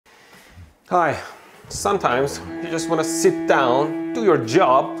Hi, sometimes you just want to sit down, do your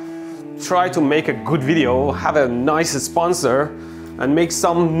job, try to make a good video, have a nice sponsor, and make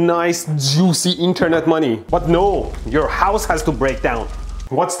some nice juicy internet money. But no, your house has to break down.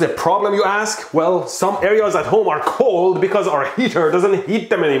 What's the problem, you ask? Well, some areas at home are cold because our heater doesn't heat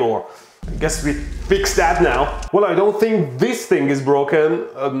them anymore. I guess we fixed that now. Well, I don't think this thing is broken.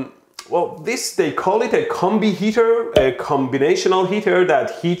 Well, they call it a combi heater, a combinational heater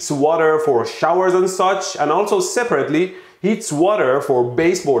that heats water for showers and such, and also separately heats water for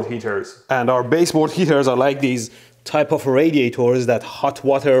baseboard heaters. And our baseboard heaters are like these type of radiators that hot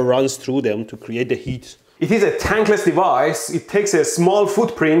water runs through them to create the heat. It is a tankless device. It takes a small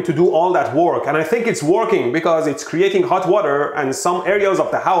footprint to do all that work, and I think it's working because it's creating hot water and some areas of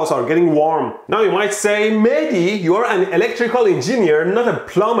the house are getting warm. Now you might say, Mehdi, you're an electrical engineer, not a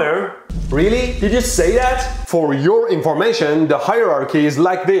plumber. Really? Did you say that? For your information, the hierarchy is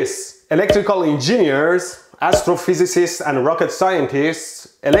like this: electrical engineers, astrophysicists and rocket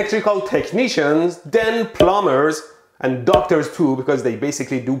scientists, electrical technicians, then plumbers, and doctors too, because they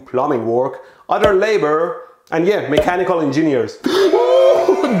basically do plumbing work, other labor, and yeah, mechanical engineers.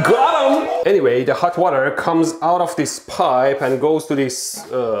 Got 'em! Anyway, the hot water comes out of this pipe and goes to this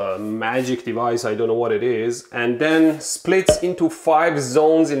magic device, I don't know what it is, and then splits into 5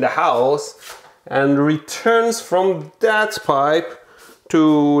 zones in the house and returns from that pipe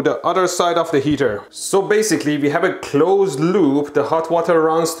to the other side of the heater. So basically we have a closed loop the hot water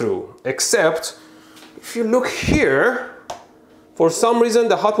runs through, except if you look here, for some reason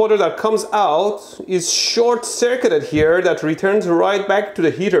the hot water that comes out is short-circuited here that returns right back to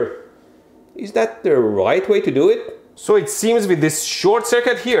the heater. Is that the right way to do it? So it seems with this short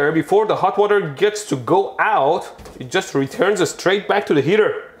circuit here, before the hot water gets to go out, it just returns straight back to the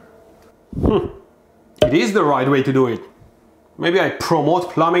heater. It is the right way to do it. Maybe I promote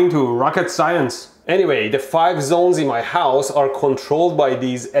plumbing to rocket science. Anyway, the 5 zones in my house are controlled by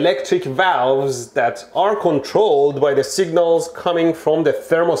these electric valves that are controlled by the signals coming from the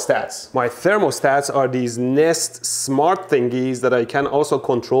thermostats. My thermostats are these Nest smart thingies that I can also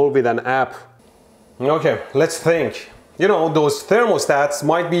control with an app. Okay, let's think. You know, those thermostats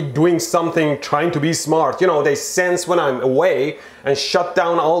might be doing something, trying to be smart. You know, they sense when I'm away and shut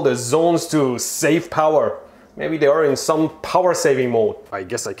down all the zones to save power. Maybe they are in some power saving mode. I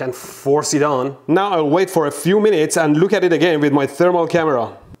guess I can force it on. Now I'll wait for a few minutes and look at it again with my thermal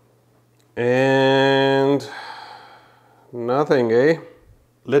camera. And nothing, eh?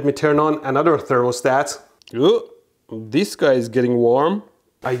 Let me turn on another thermostat. Ooh, this guy is getting warm.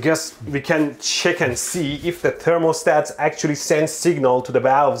 I guess we can check and see if the thermostats actually send signal to the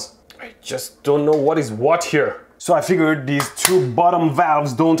valves. I just don't know what is what here. So I figured these 2 bottom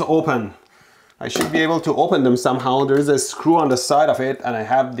valves don't open. I should be able to open them somehow. There's a screw on the side of it and I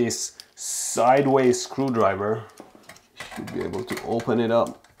have this sideways screwdriver. Should be able to open it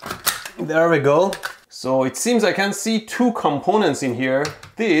up. There we go. So it seems I can see 2 components in here.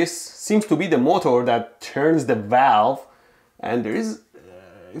 This seems to be the motor that turns the valve, and there is,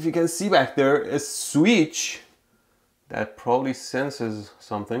 if you can see back there, a switch that probably senses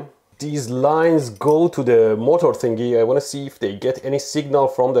something. These lines go to the motor thingy. I want to see if they get any signal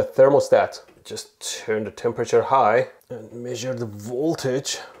from the thermostat. Just turn the temperature high and measure the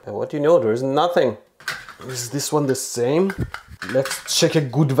voltage. And what do you know? There's nothing. Is this one the same? Let's check a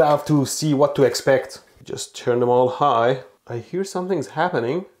good valve to see what to expect. Just turn them all high. I hear something's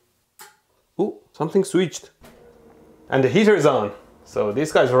happening. Ooh, something switched. And the heater is on. So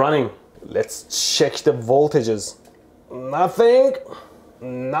this guy's running. Let's check the voltages. Nothing.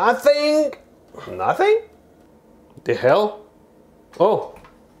 Nothing. Nothing? The hell? Oh,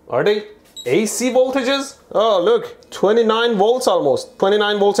 are they AC voltages? Oh, look, 29 volts almost.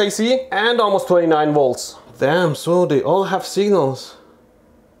 29 volts AC and almost 29 volts. Damn, so they all have signals.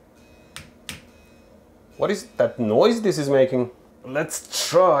 What is that noise this is making? Let's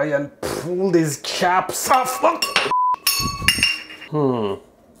try and pull these caps off.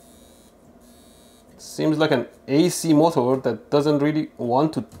 Seems like an AC motor that doesn't really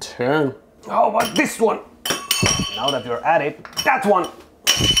want to turn. How about this one? Now that you're at it, that one.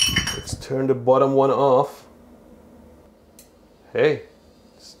 Let's turn the bottom one off. Hey,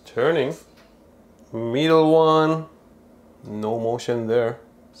 it's turning. Middle one, no motion there.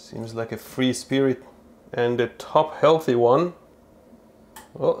 Seems like a free spirit. And the top healthy one,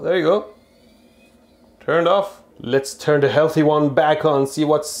 oh, there you go. Turned off. Let's turn the healthy one back on, see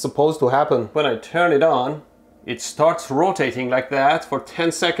what's supposed to happen. When I turn it on, it starts rotating like that for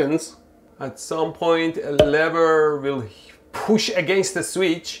 10 seconds. At some point, a lever will push against the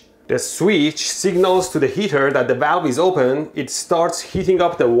switch. The switch signals to the heater that the valve is open. It starts heating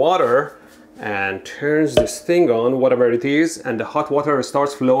up the water and turns this thing on, whatever it is, and the hot water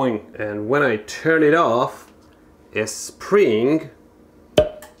starts flowing. And when I turn it off, a spring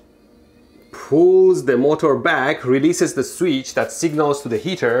pulls the motor back, releases the switch that signals to the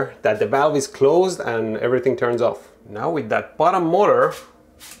heater that the valve is closed, and everything turns off. Now with that bottom motor,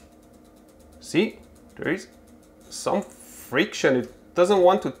 see, there is some friction. It doesn't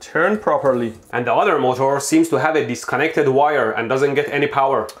want to turn properly. And the other motor seems to have a disconnected wire and doesn't get any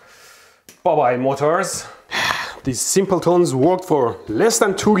power. Bye-bye, motors. These simpletons worked for less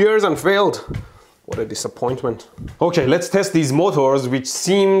than 2 years and failed. What a disappointment. Okay, let's test these motors, which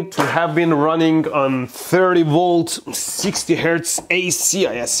seem to have been running on 30 volt, 60 hertz AC,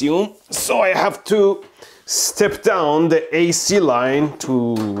 I assume. So I have to step down the AC line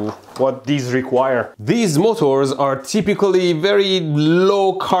to what these require. These motors are typically very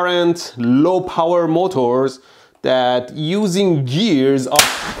low current, low power motors that using gears are...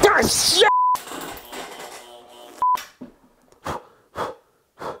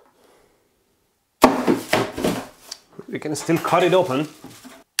 We can still cut it open.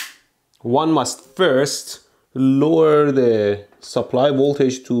 One must first lower the supply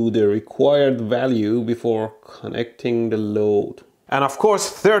voltage to the required value before connecting the load. And of course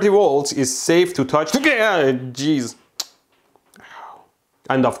 30 volts is safe to touch. Jeez.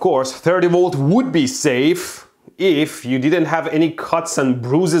 And of course 30 volt would be safe if you didn't have any cuts and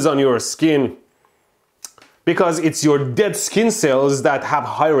bruises on your skin, because it's your dead skin cells that have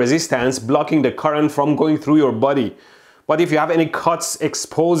high resistance blocking the current from going through your body. But if you have any cuts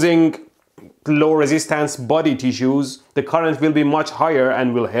exposing low resistance body tissues, the current will be much higher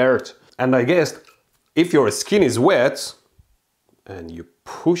and will hurt. And I guess if your skin is wet and you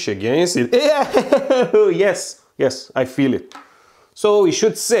push against it, yes, I feel it. So we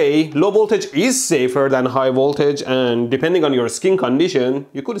should say low voltage is safer than high voltage, and depending on your skin condition,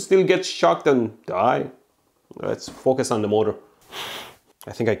 you could still get shocked and die. Let's focus on the motor.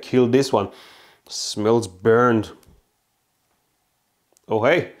 I think I killed this one. Smells burned. Oh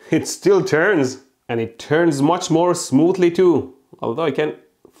hey, it still turns, and it turns much more smoothly too, although I can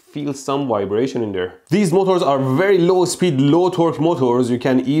feel some vibration in there. These motors are very low speed, low torque motors you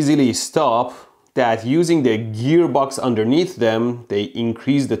can easily stop, that using the gearbox underneath them, they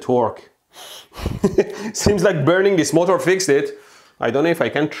increase the torque. Seems like burning this motor fixed it. I don't know if I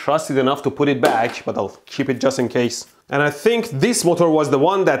can trust it enough to put it back, but I'll keep it just in case. And I think this motor was the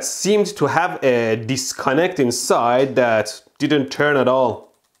one that seemed to have a disconnect inside that didn't turn at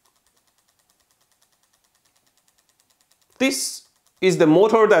all. This is the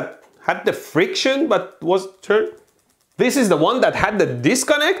motor that had the friction but was turned. This is the one that had the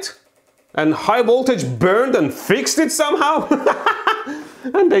disconnect and high voltage burned and fixed it somehow.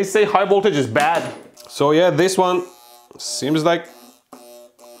 And they say high voltage is bad. So yeah, this one seems like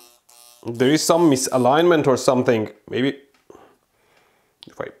there is some misalignment or something. Maybe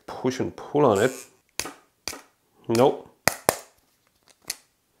if I push and pull on it. Nope.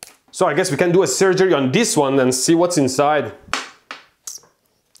 So I guess we can do a surgery on this one and see what's inside.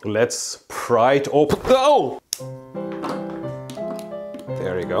 Let's pry it open. Oh!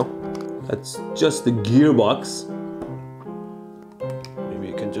 There we go. That's just the gearbox. Maybe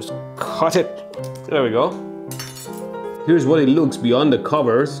you can just cut it. There we go. Here's what it looks beyond the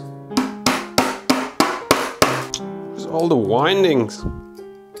covers. There's all the windings.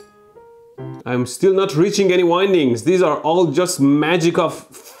 I'm still not reaching any windings. These are all just magic of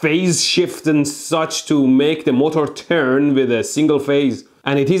phase shift and such to make the motor turn with a single phase.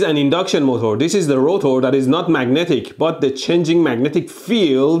 And it is an induction motor. This is the rotor that is not magnetic, but the changing magnetic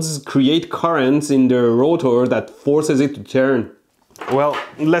fields create currents in the rotor that forces it to turn. Well,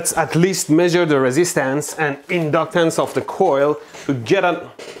 let's at least measure the resistance and inductance of the coil to get an...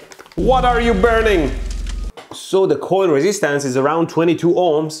 What are you burning? So the coil resistance is around 22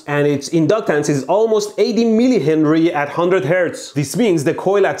 ohms and its inductance is almost 80 millihenry at 100 hertz. This means the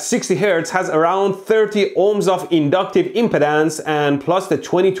coil at 60 hertz has around 30 ohms of inductive impedance, and plus the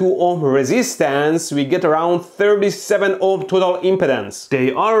 22 ohm resistance, we get around 37 ohm total impedance.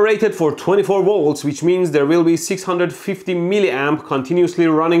 They are rated for 24 volts, which means there will be 650 milliamp continuously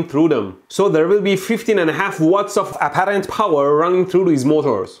running through them. So there will be 15.5 watts of apparent power running through these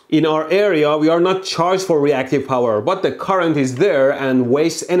motors. In our area, we are not charged for reactive power, but the current is there and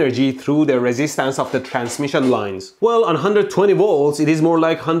wastes energy through the resistance of the transmission lines. Well, on 120 volts, it is more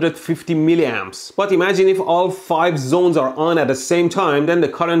like 150 milliamps. But imagine if all 5 zones are on at the same time, then the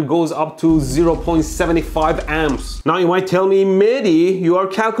current goes up to 0.75 amps. Now you might tell me, Mehdi, you are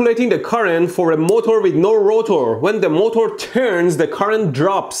calculating the current for a motor with no rotor. When the motor turns, the current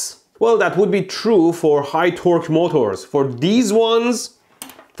drops. Well, that would be true for high torque motors. For these ones,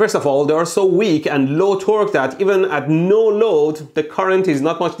 First of all, they are so weak and low torque that even at no load, the current is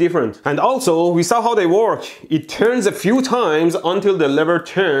not much different. And also, we saw how they work. It turns a few times until the lever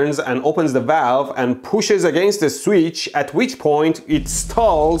turns and opens the valve and pushes against the switch, at which point it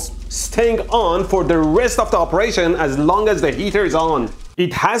stalls, staying on for the rest of the operation as long as the heater is on.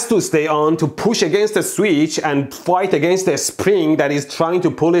 It has to stay on to push against the switch and fight against the spring that is trying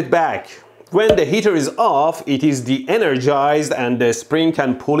to pull it back. When the heater is off, it is de-energized and the spring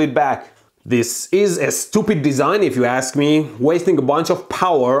can pull it back. This is a stupid design if you ask me, wasting a bunch of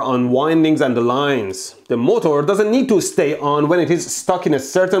power on windings and the lines. The motor doesn't need to stay on when it is stuck in a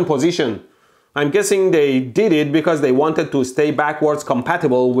certain position. I'm guessing they did it because they wanted to stay backwards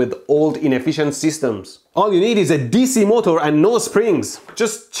compatible with old inefficient systems. All you need is a DC motor and no springs.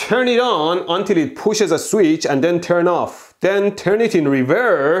 Just turn it on until it pushes a switch and then turn off. Then turn it in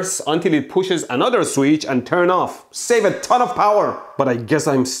reverse until it pushes another switch and turn off. Save a ton of power. But I guess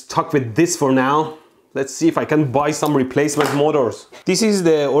I'm stuck with this for now. Let's see if I can buy some replacement motors. This is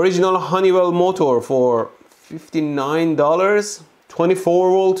the original Honeywell motor for $59, 24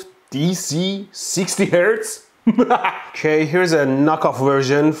 volt. DC 60 Hertz. Okay, here's a knockoff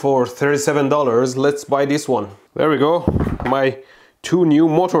version for $37. Let's buy this one. There we go. My two new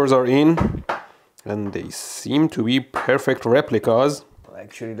motors are in and they seem to be perfect replicas.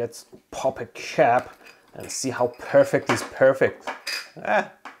 Actually, let's pop a cap and see how perfect is perfect.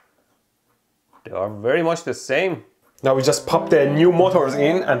 They are very much the same. Now we just pop the new motors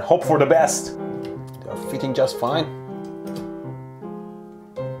in and hope for the best. They are fitting just fine.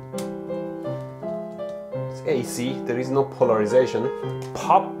 AC, there is no polarization.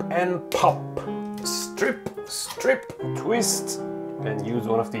 Pop and pop. Strip, strip, twist. And use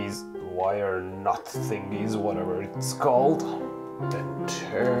one of these wire nut thingies, whatever it's called. Then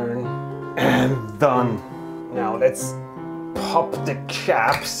turn and done. Now let's pop the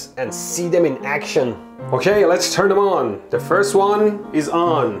caps and see them in action. Okay, let's turn them on. The first one is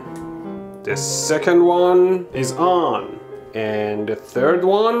on. The second one is on. And the third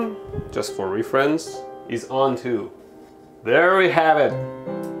one, just for reference, is on too. There we have it.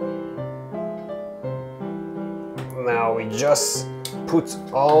 Now we just put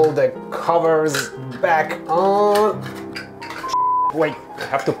all the covers back on. Wait, I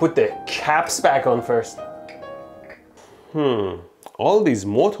have to put the caps back on first. All these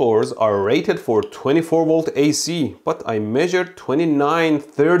motors are rated for 24 volt AC, but I measured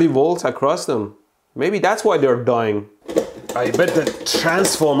 29-30 volts across them. Maybe that's why they're dying. I bet the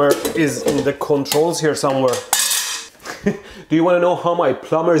transformer is in the controls here somewhere. Do you want to know how my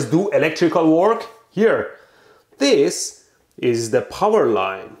plumbers do electrical work? Here. This is the power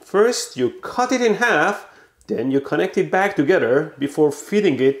line. First you cut it in half, then you connect it back together before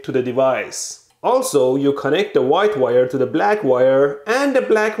feeding it to the device. Also, you connect the white wire to the black wire and the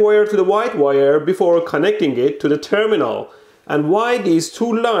black wire to the white wire before connecting it to the terminal. And why these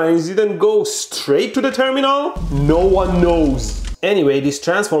two lines didn't go straight to the terminal? No one knows. Anyway, this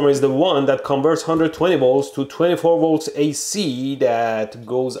transformer is the one that converts 120 volts to 24 volts AC that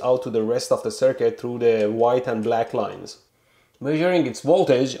goes out to the rest of the circuit through the white and black lines. Measuring its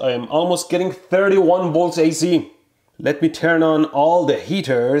voltage, I am almost getting 31 volts AC. Let me turn on all the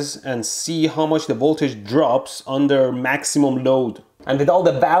heaters and see how much the voltage drops under maximum load. And with all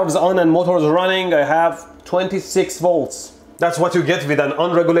the valves on and motors running, I have 26 volts. That's what you get with an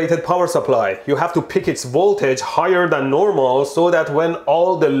unregulated power supply. You have to pick its voltage higher than normal so that when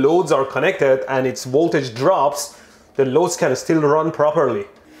all the loads are connected and its voltage drops, the loads can still run properly.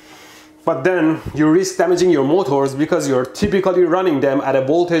 But then you risk damaging your motors because you're typically running them at a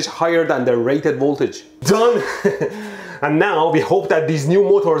voltage higher than the rated voltage. Done! And now we hope that these new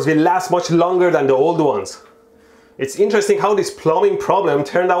motors will last much longer than the old ones. It's interesting how this plumbing problem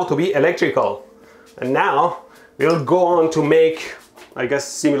turned out to be electrical. And now we'll go on to make, I guess,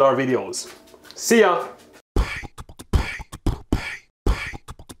 similar videos. See ya!